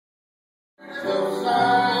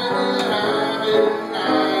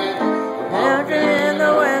Out in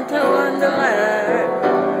the winter wonderland.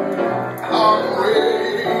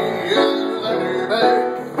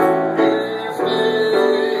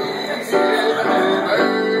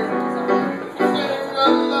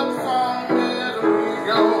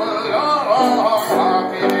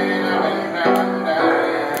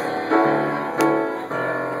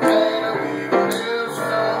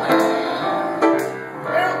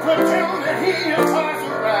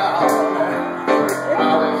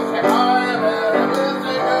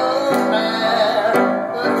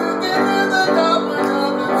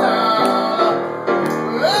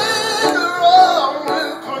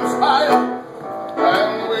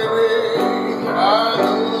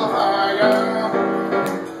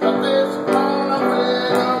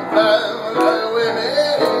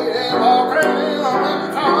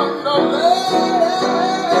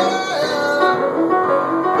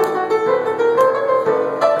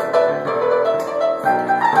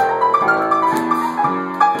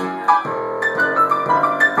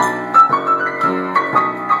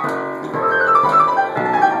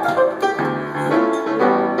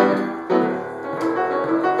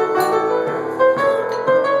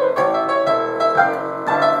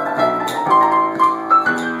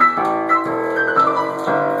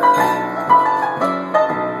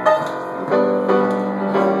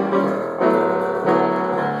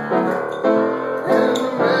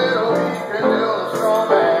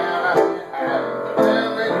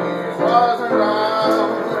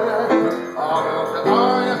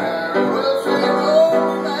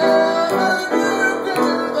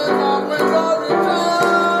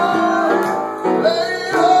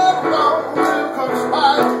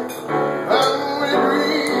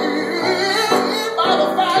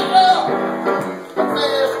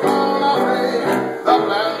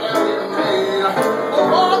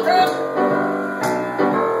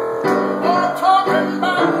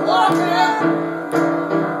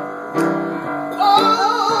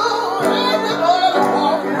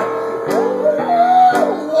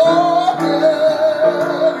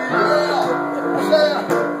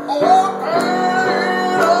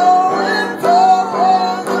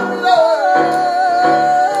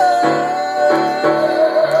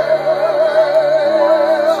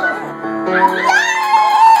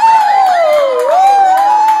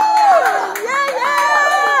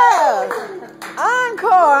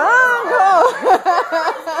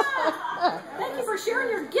 Thank you for sharing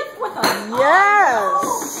your gift with us. Yes.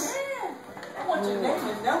 Oh, man. I want your name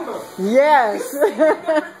and number. Yes.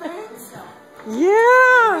 Yeah.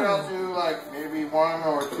 I'll do like maybe one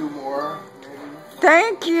or two more. Maybe.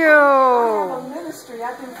 Thank you. I have a ministry.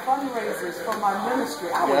 I do fundraisers for my ministry.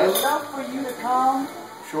 I would love for you to come.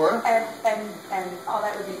 Sure. And oh,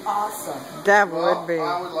 that would be awesome. That Well, would be.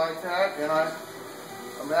 I would like that, and I'm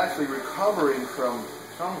actually recovering from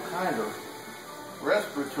some kind of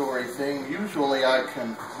respiratory thing. Usually I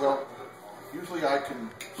can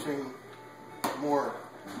sing more.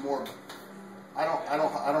 I don't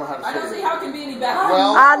know how to say it. I don't see how it can be any better.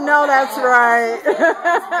 Well, I know that's right.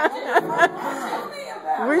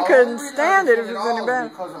 We couldn't stand it if it was any better.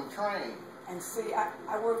 Because I'm trained. And see,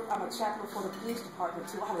 I'm a chaplain for the police department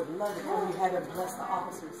too. I would love it when you had to bless the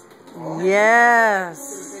officers. Yes.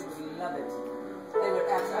 They would love it. They would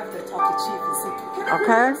actually have to talk to Chief and see. Can I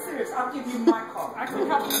Okay. be serious? I'll give you my call. I can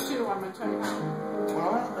help you too. I'm going to tell you.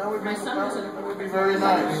 Well, that would My son was in that would be very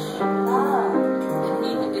nice.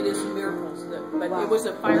 And he did some miracles. But it was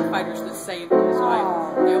the firefighters that saved his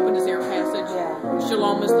life. They opened his air passage. Yeah.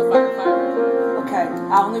 Shalom is the firefighter. Okay,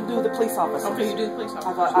 I only do the police officers. Okay, you do the police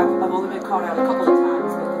officer. I've only been called out a couple of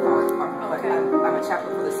times with the fire department, but I'm a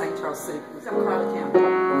chaplain for the St. Charles City Police. I'm Carla Campbell.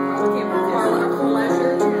 Carla Campbell.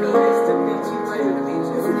 Pleasure to meet you. Pleasure to meet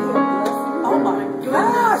you. Oh my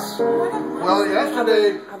gosh! Well,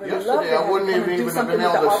 yesterday I wouldn't have even been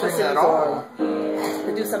able to sing at all.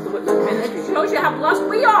 To do something with the ministry. Shows you how blessed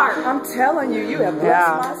we are. I'm telling you, you have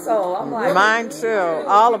blessed my soul. I'm like, Mine too.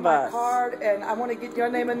 All of my us. card, and I want to get your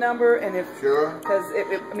name and number, and if because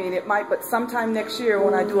it might, but sometime next year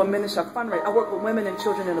when I do a ministry fundraiser, I work with women and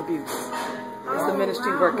children in abuse. It's the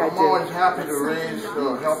ministry work I do. I'm always happy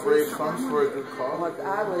to help raise funds for a good cause.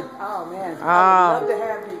 I would, oh man, I would love to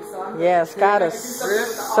have you. So I'm Yes, God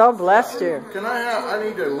has so blessed you. Can I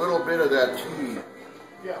need a little bit of that tea.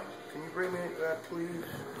 Yeah. Can you bring me that, please?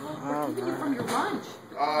 We're keeping you from your lunch.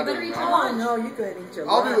 You better eat your Oh lunch. no, you go ahead and eat your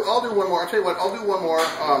I'll do one more. I'll tell you what, I'll do one more.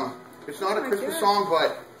 It's not a Christmas song,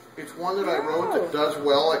 but it's one that I wrote that does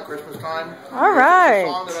well at Christmas time. All right. It's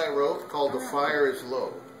a song that I wrote called "The Fire Is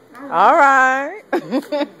Low." All right.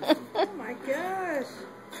 Oh my gosh.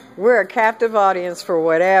 We're a captive audience for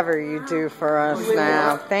whatever you do for us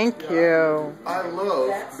now. Thank you. I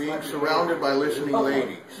love being surrounded by listening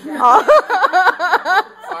ladies. Oh.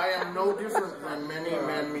 I am no different than many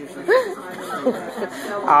men musicians.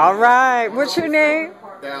 All right. What's your name?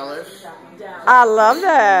 Dallas. I love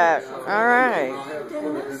that. All right.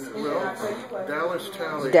 Well, Dallas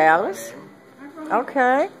Tally. Dallas?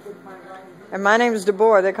 Okay. And my name is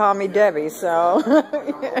Deborah. They call me Debbie, so.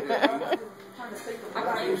 I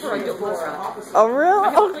clean for a Deborah. Oh, really?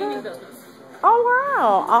 I have a cleaning business. Oh,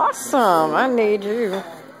 wow. Awesome. I need you.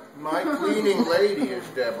 My cleaning lady is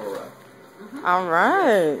Deborah. All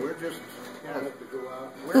right. We're just,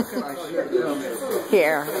 where can I sit this?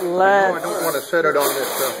 Here, I let's. don't want to set it on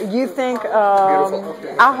this. You think,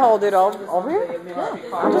 I'll hold it over here? Yeah,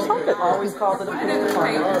 I'll just hold it. Always call it a I didn't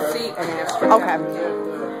pay the seat. Okay.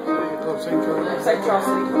 St. Charles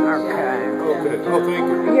City. Okay. Okay. Oh, thank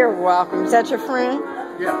you. You're welcome. Is that your friend?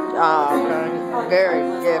 Yeah. Oh, okay. Very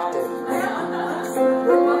gifted.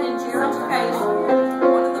 Well, in Jared's case,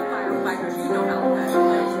 one of the firefighters, you know how that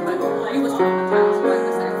is, but he was traumatized by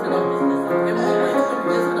this accident. And we went to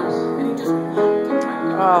visit him, and he just looked at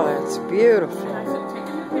my Oh, that's beautiful. I said, take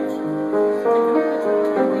a picture.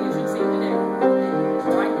 And you should see it today.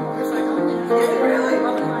 Right beside the window. Really?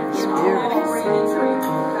 It's beautiful. Brain injury.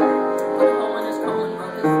 Put a hole in his colon,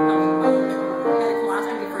 broke his collarbone. Had a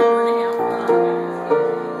colostomy for a year and a half.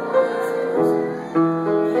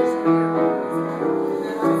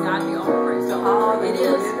 God be all praise. So, it is.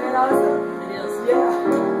 Isn't it awesome? It is. Yeah.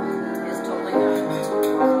 It's totally done.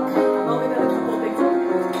 I've only done a couple of things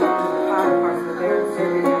with the power parts, but they're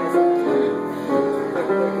very nice.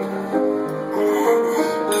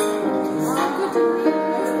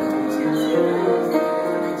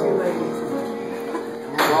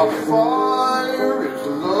 The fire is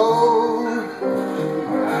low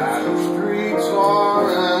and the streets are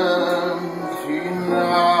empty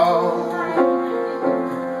now.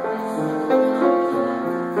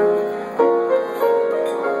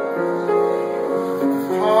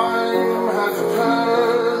 Time has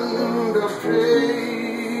turned a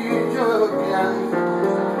page again.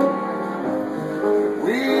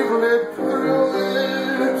 We've lived through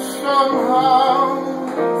it somehow.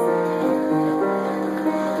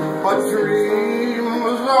 But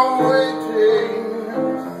dreams are waiting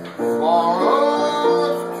for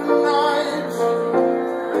us tonight,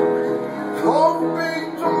 hoping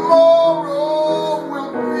tomorrow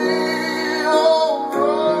will be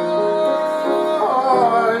alright.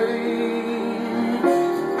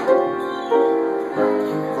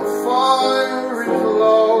 The fire is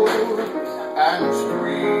low and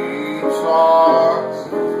streets are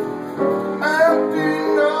empty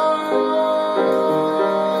now.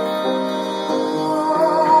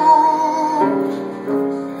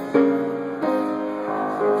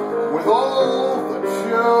 With all the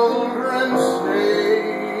children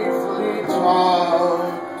safely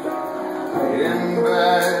tucked in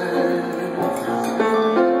bed,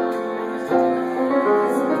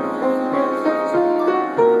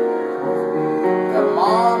 their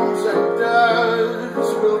moms and dads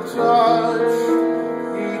will touch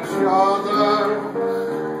each other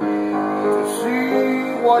to see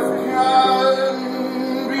what can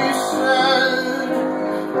be said.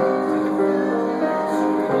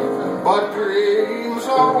 But dreams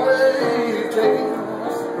are waiting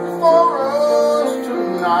for us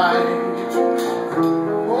tonight,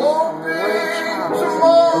 hoping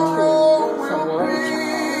tomorrow will be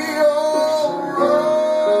alright.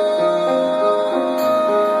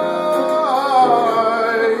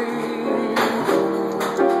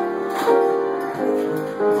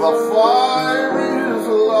 The fire is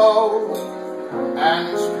low and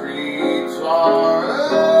streets are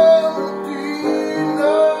empty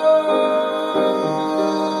now.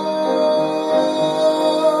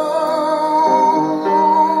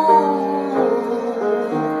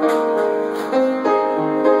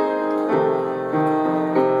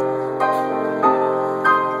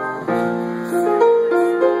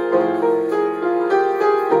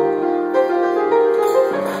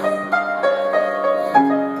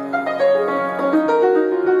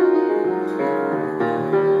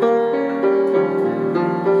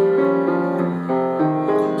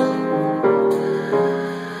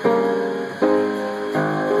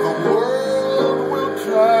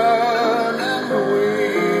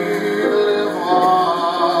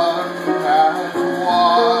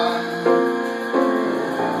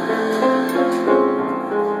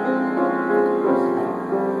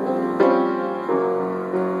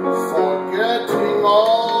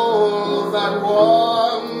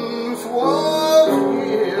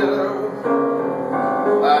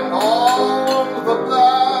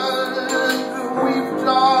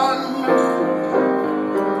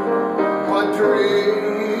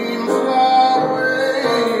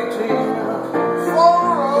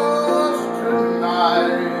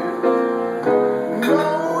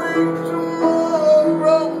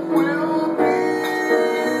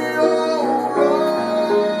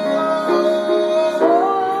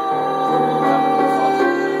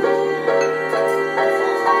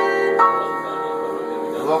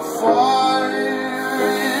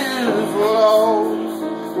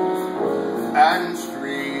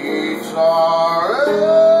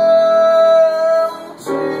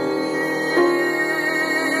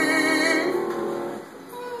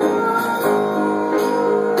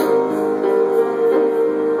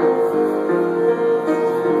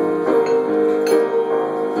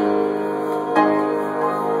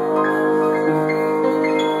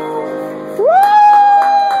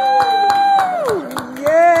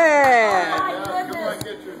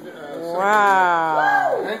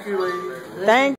 Thank you, ladies. Thank